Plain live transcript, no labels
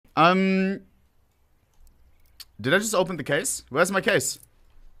Did I just open the case? Where's my case?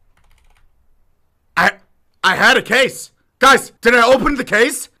 I had a case. Guys, did I open the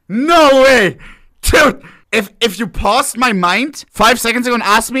case? No way. Dude, if you paused my mind 5 seconds ago and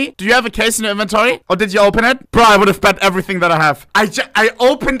asked me, do you have a case in your inventory? Or did you open it? Bro, I would have bet everything that I have. I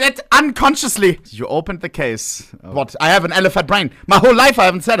opened it unconsciously. You opened the case. Oh. What? I have an elephant brain. My whole life I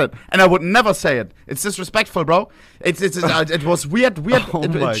haven't said it. And I would never say it. It's disrespectful, bro. It was weird. Oh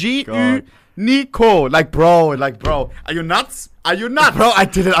my God. Nico. Like, bro. Are you nuts? Are you nuts? Bro, I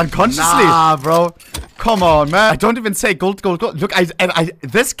did it unconsciously. Nah, bro. Come on, man. I don't even say gold. Look,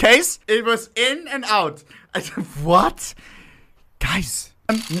 this case, it was in and out. I said, what? Guys.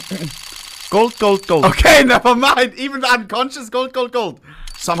 Gold. Okay, never mind. Even the unconscious gold.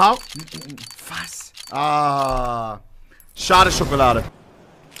 Somehow. Was? Schade Schokolade.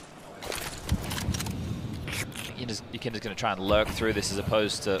 You're just gonna try and lurk through this as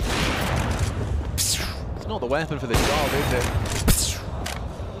opposed to... It's not the weapon for this dog, is it?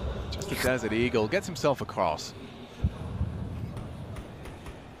 Just a Desert Eagle. Gets himself across.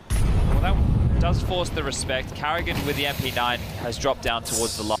 Well, that does force the respect. Carrigan with the MP9 has dropped down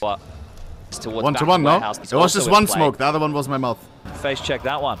towards the lower. Towards 1-to-1, no? It was just one smoke. The other one was my mouth. Face check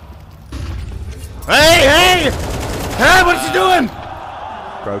that one. Hey! Hey, what's he doing?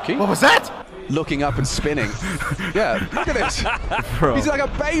 Brokey. What was that? Looking up and spinning. Yeah, look at this. He's like a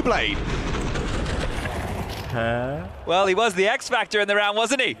Beyblade. Well, he was the X Factor in the round,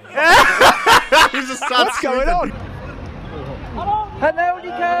 wasn't he? He just starts What's going on? Hello,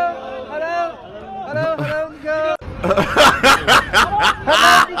 Nico. Hello, Nico.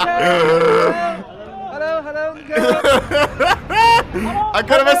 Hello, Nico.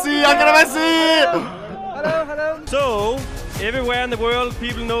 Ancora Messi. Hello. So, everywhere in the world,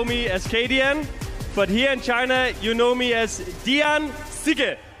 people know me as Kadian, but here in China, you know me as Dian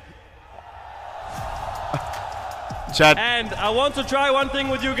Sike. Chat. And I want to try one thing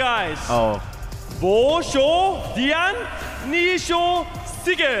with you guys. Oh. Wo sho Dian, ni sho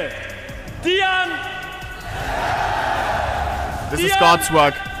Sike. Dian. This is God's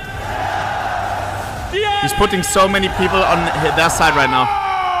work. Dian. He's putting so many people on their side right now.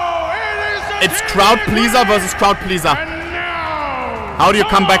 It's crowd pleaser versus crowd pleaser. How do you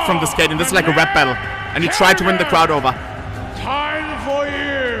come back from this game? This is like a rap battle. And you try to win the crowd over. Time for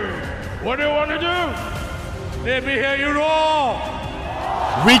you. What do you want to do? Let me hear you roar.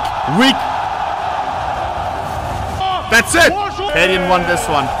 Weak. That's it. Kadian won this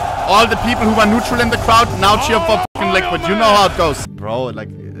one. All the people who were neutral in the crowd now cheer for fucking Liquid. You know how it goes. Bro, like,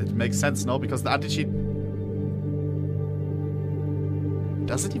 it makes sense, no? Because the anti-cheat...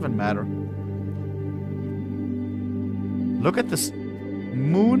 Does it even matter? Look at this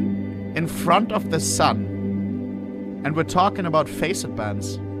moon in front of the sun. And we're talking about facet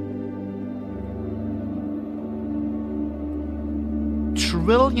bands.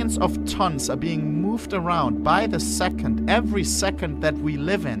 Trillions of tons are being moved around by the second, every second that we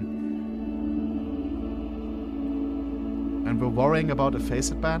live in. And we're worrying about a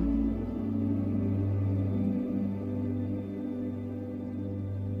facet ban?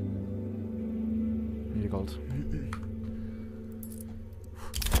 Need a gold.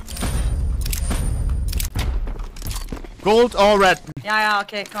 Gold or red? Yeah,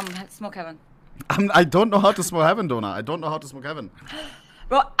 okay, come, smoke heaven. I don't know how to smoke heaven, Dona. I don't know how to smoke heaven.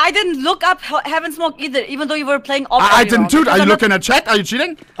 Bro, I didn't look up heaven smoke either, even though you were playing off. I didn't, dude. Are you looking at chat? Are you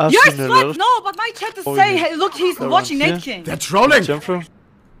cheating? You're sweat, no, but my chat is saying, hey, look, he's watching Nate King. They're trolling.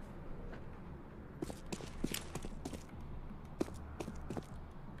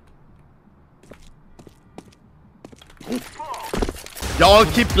 Y'all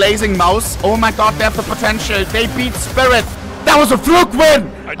keep blazing mouse. Oh my god, they have the potential. They beat Spirit. That was a fluke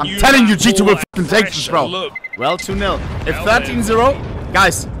win! I'm telling you, G2 will f***ing take this, bro. Well, 2-0. If 13-0...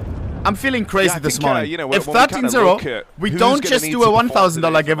 Guys, I'm feeling crazy this morning. If 13-0, we don't just do a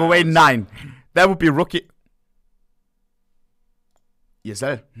 $1,000 giveaway, 9. That would be rookie...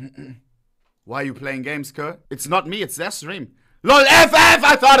 Yesel. Why are you playing games, Kerr? It's not me, it's their stream. LOL, FF!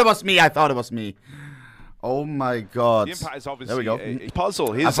 I thought it was me. Oh my god. The impact is there we go. a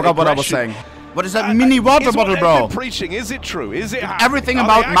puzzle. I forgot what I was saying. What is that mini water bottle, bro? Preaching, is it true? Is it? Everything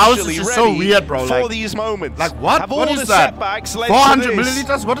about mouse is just so weird, bro. For like, these moments. Like what? What is that? 400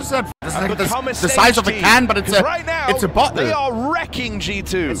 milliliters? What is that? It's like the size of a can, but it's a right now, it's a bottle. They are wrecking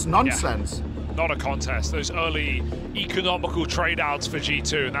G2. It's nonsense. Not a contest. Those early economical trade outs for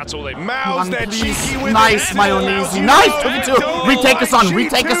G2, and that's all they. Mouse, they're cheeky with nice, it. Mayonnaise. Nice, 22. Retake us on.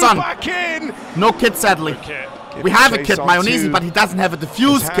 Retake us on. No kit, sadly. We have a kit, Mayonnaise, but he doesn't have a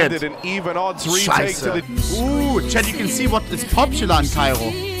diffuse kit. An even odds retake to the Ooh, chat, you can see what is popular in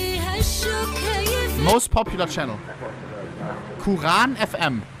Cairo. Most popular channel. Quran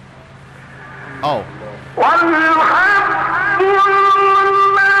FM. Oh.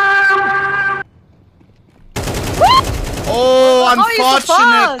 Oh,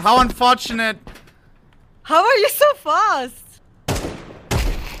 unfortunate. How unfortunate. How are you so fast?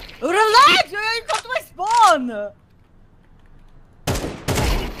 Relax! You ain't got to my spawn!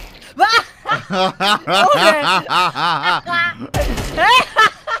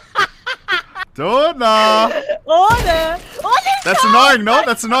 Don't know. That's annoying, no?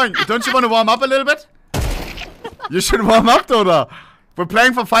 That's annoying. Don't you want to warm up a little bit? You should warm up, Doda. We're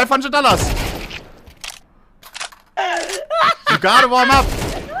playing for $500. You gotta warm up.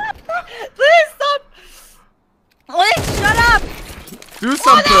 Please stop! Wait, shut up! Do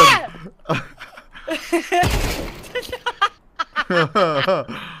something.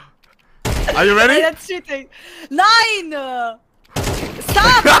 Are you ready? That's cheating. 9!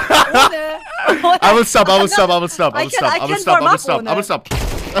 Stop! I will stop. I will stop. I will stop. I will stop. I will stop. I will stop. I will stop.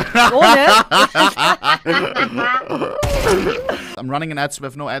 I'm running an ads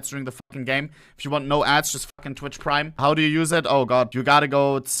with no ads during the fucking game. If you want no ads, just fucking Twitch Prime. How do you use it? Oh god. You gotta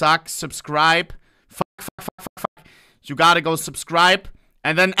go suck, subscribe. Fuck. You gotta go subscribe.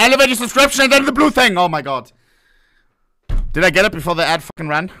 And then elevate your subscription and then the blue thing. Oh my god. Did I get it before the ad fucking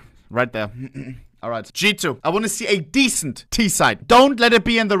ran? Right there. Alright. G2. I want to see a decent T side. Don't let it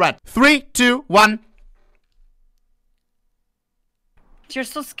be in the red. 3, 2, 1. You're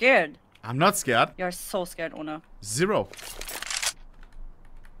so scared. I'm not scared. You're so scared, Ona. 0.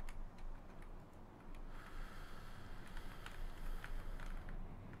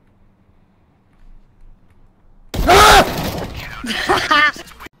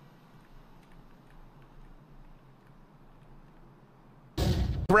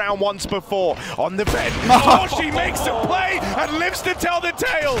 Round once before on the bed. Oh, she makes a play and lives to tell the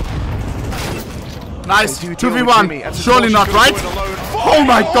tale. Nice. 2v1. Surely not, right? Oh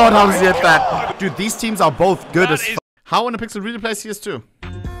my god, how does he hit that? Dude, these teams are both good as f. How ohnePixel really plays CS2?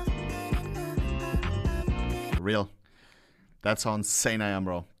 Real. That's how insane I am,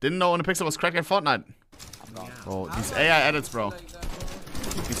 bro. Didn't know ohnePixel was cracked at Fortnite. Bro, these AI edits, bro.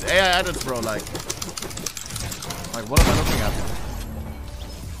 These AI edits, bro, like what am I looking at?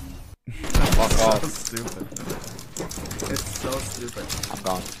 Fuck off. It's so stupid. It's so stupid. I'm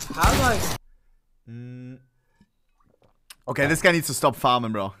gone. How do I... Okay, this guy needs to stop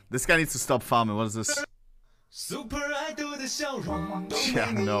farming, bro. This guy needs to stop farming. What is this?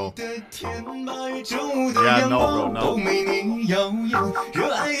 Yeah, no. Yeah, no, bro, no.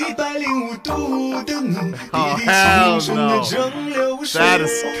 Oh, hell no. That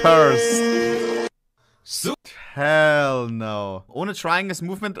is cursed. Hell no. Ohne trying his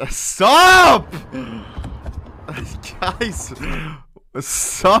movement. Stop! Guys,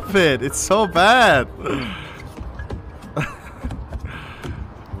 stop it. It's so bad.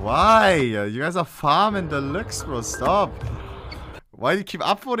 Why? You guys are farming the looks, bro. Stop. Why do you keep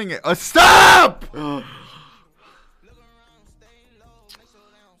upvoting it? Oh, stop! Bro.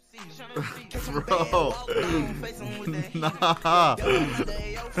 Nah.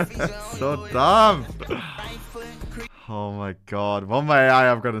 That's so dumb. Oh my god. One my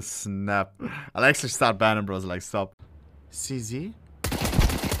eye, I'm gonna snap. I'll actually start banning bros. Like, stop. CZ?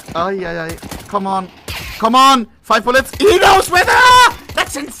 Ay. Come on. Come on. 5 bullets. He knows where they are!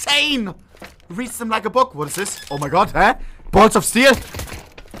 That's insane! Reads them like a book. What is this? Oh my god, huh? Balls of steel?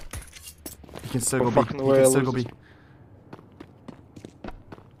 He can still go B. He can still go B.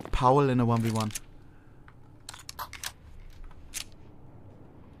 Powell in a 1v1.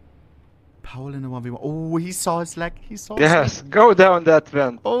 Powell in a 1v1. Oh, he saw his leg. He saw his leg. Go down that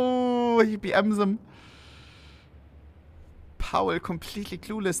vent. Oh, he BMs him. Powell completely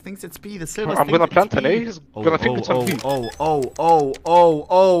clueless. Thinks it's B. The silver. I'm gonna plant an A. He's gonna think it's on B. Oh.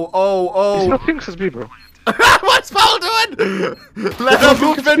 He's not thinks it's B, bro. What's Powell doing? Let him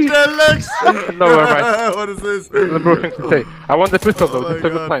move in the legs. No, alright. What is this? The bro thinks to say. I want the pistol though. Oh It's a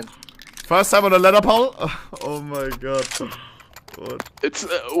good line. First time on a letter, Powell. Oh my god. What? It's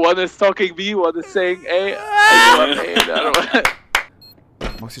one is talking B, one is saying A, and one A, the other one.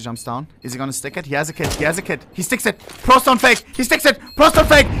 Moxie jumps down. Is he gonna stick it? He has a kid. He has a kid. He sticks it. Pros don't fake. He sticks it. Pros don't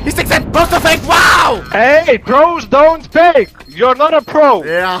fake. He sticks it. Pros don't fake. Wow! Hey, pros don't fake. You're not a pro.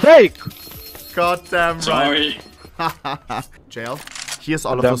 Yeah. Fake. Goddamn right. Jail. Here's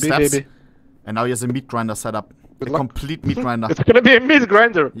all of those steps. Baby. And now he has a meat grinder set up. A complete meat grinder. It's gonna be a meat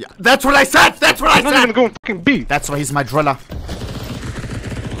grinder. Yeah, that's what I said. That's what I said. Not even going fucking B. That's why he's my driller.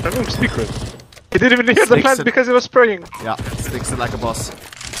 I'm secret. He didn't even hear the plant because he was spraying. Yeah, sticks it like a boss.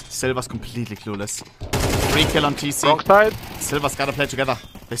 Silver's completely clueless. Free kill on TC. Wrong side. Silver's gotta play together.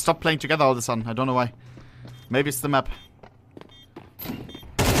 They stopped playing together all of a sudden. I don't know why. Maybe it's the map.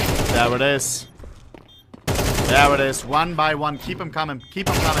 There it is. There it is. One by one. Keep him coming. Keep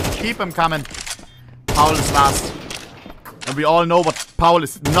him coming. Keep him coming. Paul is last. And we all know what Paul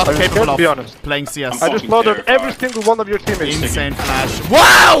is not capable of playing CS. I just slaughtered every single one of your teammates. Insane flash.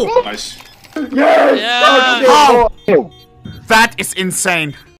 Wow! Nice. How? That is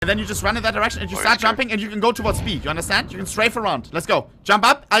insane. And then you just run in that direction and you start jumping and you can go towards B. You understand? You can strafe around. Let's go. Jump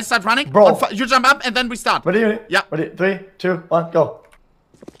up. I'll start running. Bro. You jump up and then we start. Ready? Yeah. Ready? 3, 2, 1, go.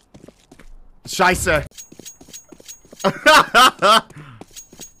 Scheiße.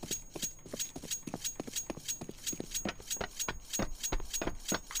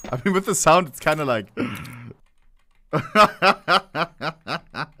 I mean, with the sound, it's kind of like...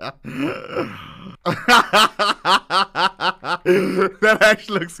 That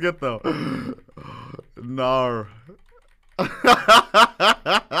actually looks good, though. No.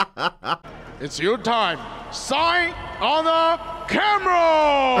 It's your time. Sign on the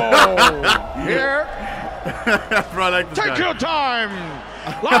camera. Here. Bro, I like this Take guy. your time.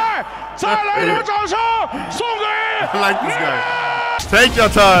 I like this guy. Take your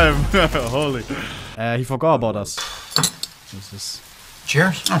time. Holy. He forgot about us. Jesus.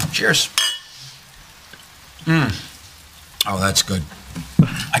 Cheers. Oh, cheers. Oh, that's good.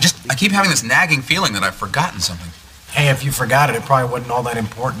 I keep having this nagging feeling that I've forgotten something. Hey, if you forgot it, it probably wasn't all that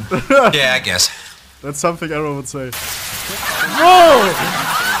important. Yeah, I guess. That's something everyone would say. Whoa!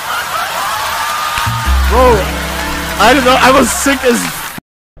 Bro, I don't know. I was sick as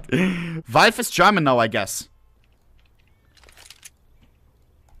Valve is German now, I guess.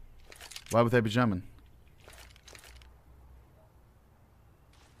 Why would they be German?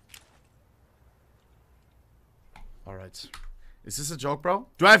 Alright. Is this a joke, bro?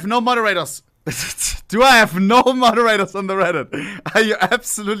 Do I have no moderators? Do I have no moderators on the Reddit? Are you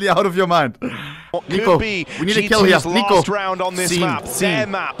absolutely out of your mind? Nico, we need a kill here. Nico. Round on this map. Their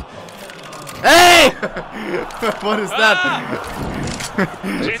map. Hey! What is that?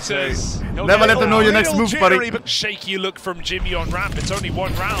 Jitters. Never let them know your next move, buddy. Shaky look from Jimmy on ramp. It's only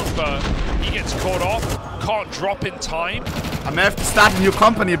one round, but he gets caught off. Can't drop in time. I may have to start a new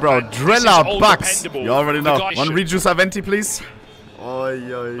company, bro. Driller Bucks. You already know. One rejuice Aventi, please.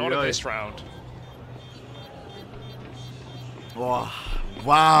 Oi, oi, Not in oi. this round.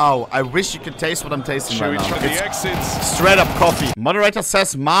 Wow, I wish you could taste what I'm tasting right now. The exits. Straight up coffee. Moderator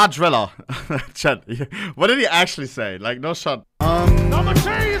says Ma Driller. Chat, what did he actually say? Like, no shot. Number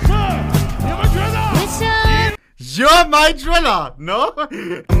 3, sir! You're my driller! You're my driller! No?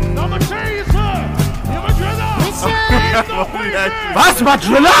 Number 3, sir! You're my driller! What's my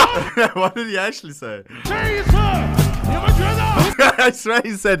driller? What did he actually say? Hey, sir! You're my driller! I swear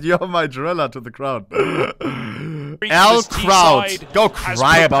he said, you're my driller to the crowd. L crowd. Go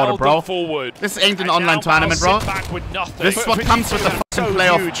cry about it, bro. This ain't an online tournament, bro. This is what comes with the fucking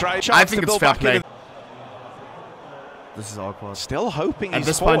playoff. I think it's fair play. This is awkward. Still hoping. At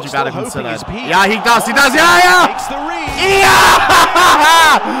this point, you gotta consider it. Yeah, Yeah, he does. He does. Yeah, yeah. Makes the read. Yeah.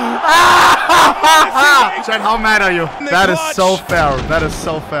 Chat, how mad are you? That is so fair. That is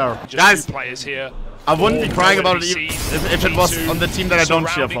so fair. Guys, Players here. I wouldn't be crying about it even if it was on the team that I don't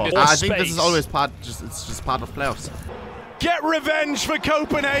cheer for. I think this is always part. It's just part of playoffs. Get revenge for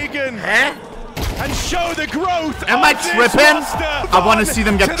Copenhagen. Eh? And show the growth. Am I tripping? I want to see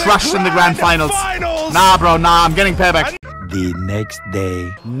them get crushed in the grand finals. Nah, bro, nah, I'm getting payback. The next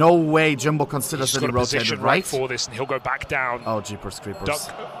day. No way Jimbo considers that he rotated, right? For this, and he'll go back down. Oh, jeepers creepers.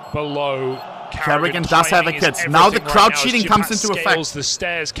 Duck below. Kerrigan does have a kit. Now the crowd cheating comes into effect. The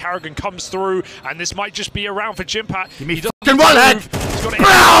stairs. Kerrigan comes through, and this might just be a round for Jimpat. Give me fucking wallhead. He's got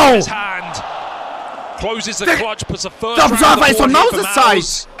it in his hand. Closes the clutch, puts the first The observer is on round Mouse's side.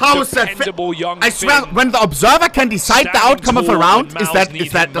 How is that? I swear, when the observer can decide the outcome of a round, does that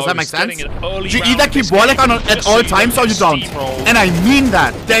make sense? You either keep Warlock on at all times or you don't. And I mean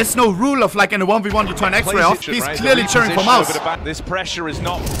that. There's no rule of like in a 1v1 you turn X-ray off. He's clearly cheering for Mouse. This pressure is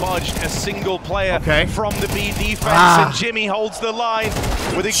not budged. A single player from the B defense, and Jimmy holds the line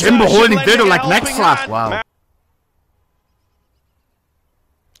with Jimbo holding Dildo like next slash. Wow.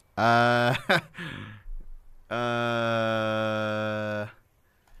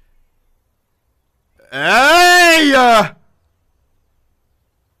 Hey!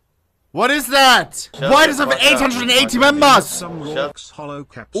 What is that? Why does it have 880 members?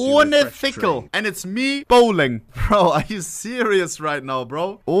 ohnePixel. And it's me bowling. Bro, are you serious right now,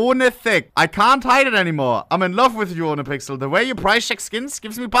 bro? ohnePixel. I can't hide it anymore. I'm in love with you, ohnePixel. The way you price check skins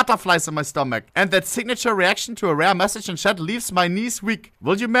gives me butterflies in my stomach. And that signature reaction to a rare message in chat leaves my knees weak.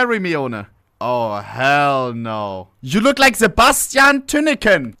 Will you marry me, Ohne? Oh, hell no. You look like Sebastian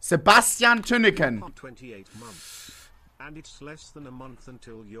Tünneken. Sebastian Tünneken. 28 months. And it's less than a month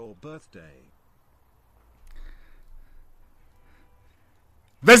until your birthday.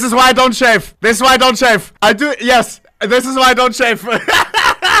 This is why I don't shave. This is why I don't shave. I do, yes. This is why I don't shave.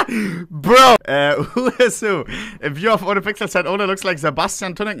 Bro, who is who? If you have ohnePixel said Ohne looks like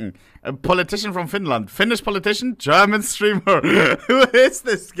Sebastian Tünneken, a politician from Finland. Finnish politician, German streamer. Who is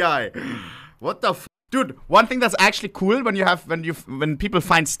this guy? What the f? Dude, one thing that's actually cool when people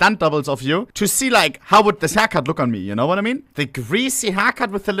find stunt doubles of you, to see like, how would this haircut look on me, you know what I mean? The greasy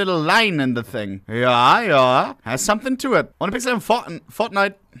haircut with the little line in the thing. Yeah, has something to it. ohnePixel in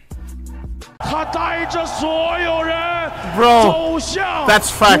Fortnite. Bro,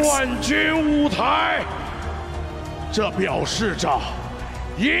 that's facts. 这表示着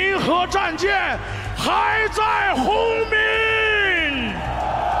银河战舰还在轰鸣。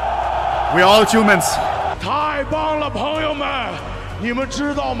 We're all humans. 太棒了，朋友们！你们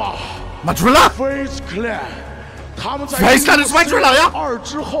知道吗 Madrilla? Face Clan， 他们在 Face Clan is Madrilla, yeah? 2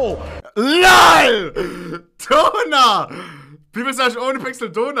之后 LOL! Donor! People search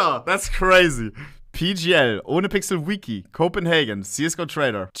ohnePixel Donor. That's crazy. PGL, ohnePixel Wiki, Copenhagen, CSGO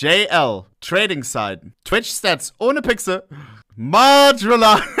Trader, JL, Trading Site, Twitch Stats, ohnePixel,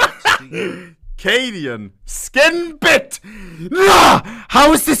 Madrilla. Cadian. Skinbit! Nah!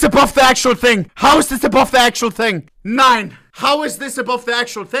 How is this above the actual thing? How is this above the actual thing? 9. How is this above the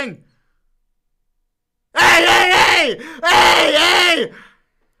actual thing? Hey!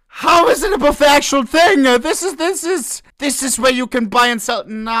 How is it above the actual thing? This is where you can buy and sell.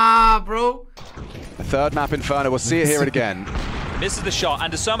 Nah, bro. The third map Inferno. We'll see it here again. Misses the shot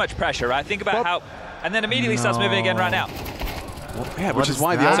under so much pressure, right? Think about how... And then immediately starts moving again right now. Well, yeah, which is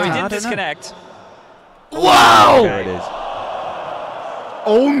why the... So he didn't disconnect. Wow! There it is.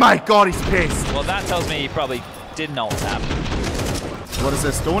 Oh my god, he's pissed. Well, that tells me he probably didn't alt tap. What is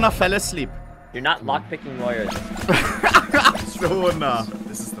this? Donor fell asleep. You're not lockpicking lawyers. Donor.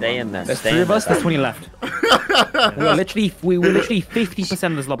 Stay in there. There's 3 of us, there's 20 left. we're literally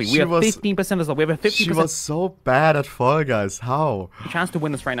 50% of this lobby. We have 15% of this lobby. We have a 50%. She was so bad at Fall Guys. How? Chance to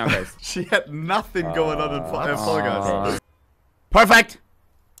win this right now, guys. She had nothing going on in Fall Guys. Perfect.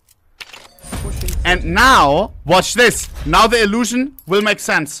 And now, watch this. Now the illusion will make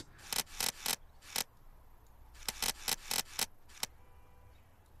sense.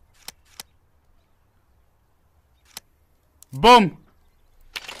 Boom.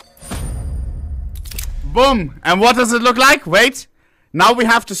 Boom. And what does it look like? Wait. Now we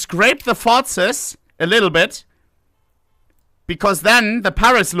have to scrape the forces a little bit. Because then the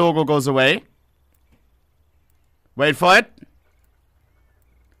Paris logo goes away. Wait for it.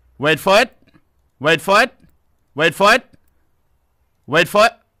 Wait for it. Wait for it. Wait for it. Wait for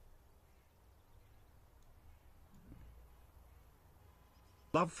it.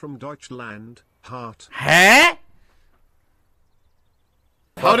 Love from Deutschland, heart. Huh?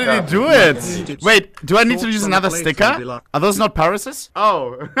 How did he do it? Wait, do I need to use another sticker? Are those not Paris's?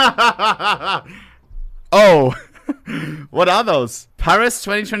 Oh. Oh. What are those? Paris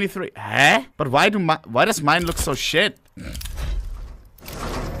 2023. Huh? But why does mine look so shit?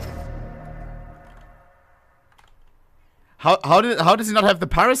 How does he not have the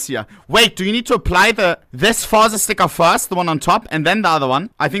Paris here? Wait, do you need to apply this Forza sticker first, the one on top, and then the other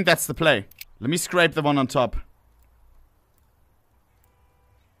one? I think that's the play. Let me scrape the one on top.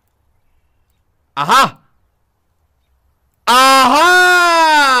 Aha!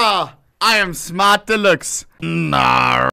 Aha! I am smart deluxe. Nah.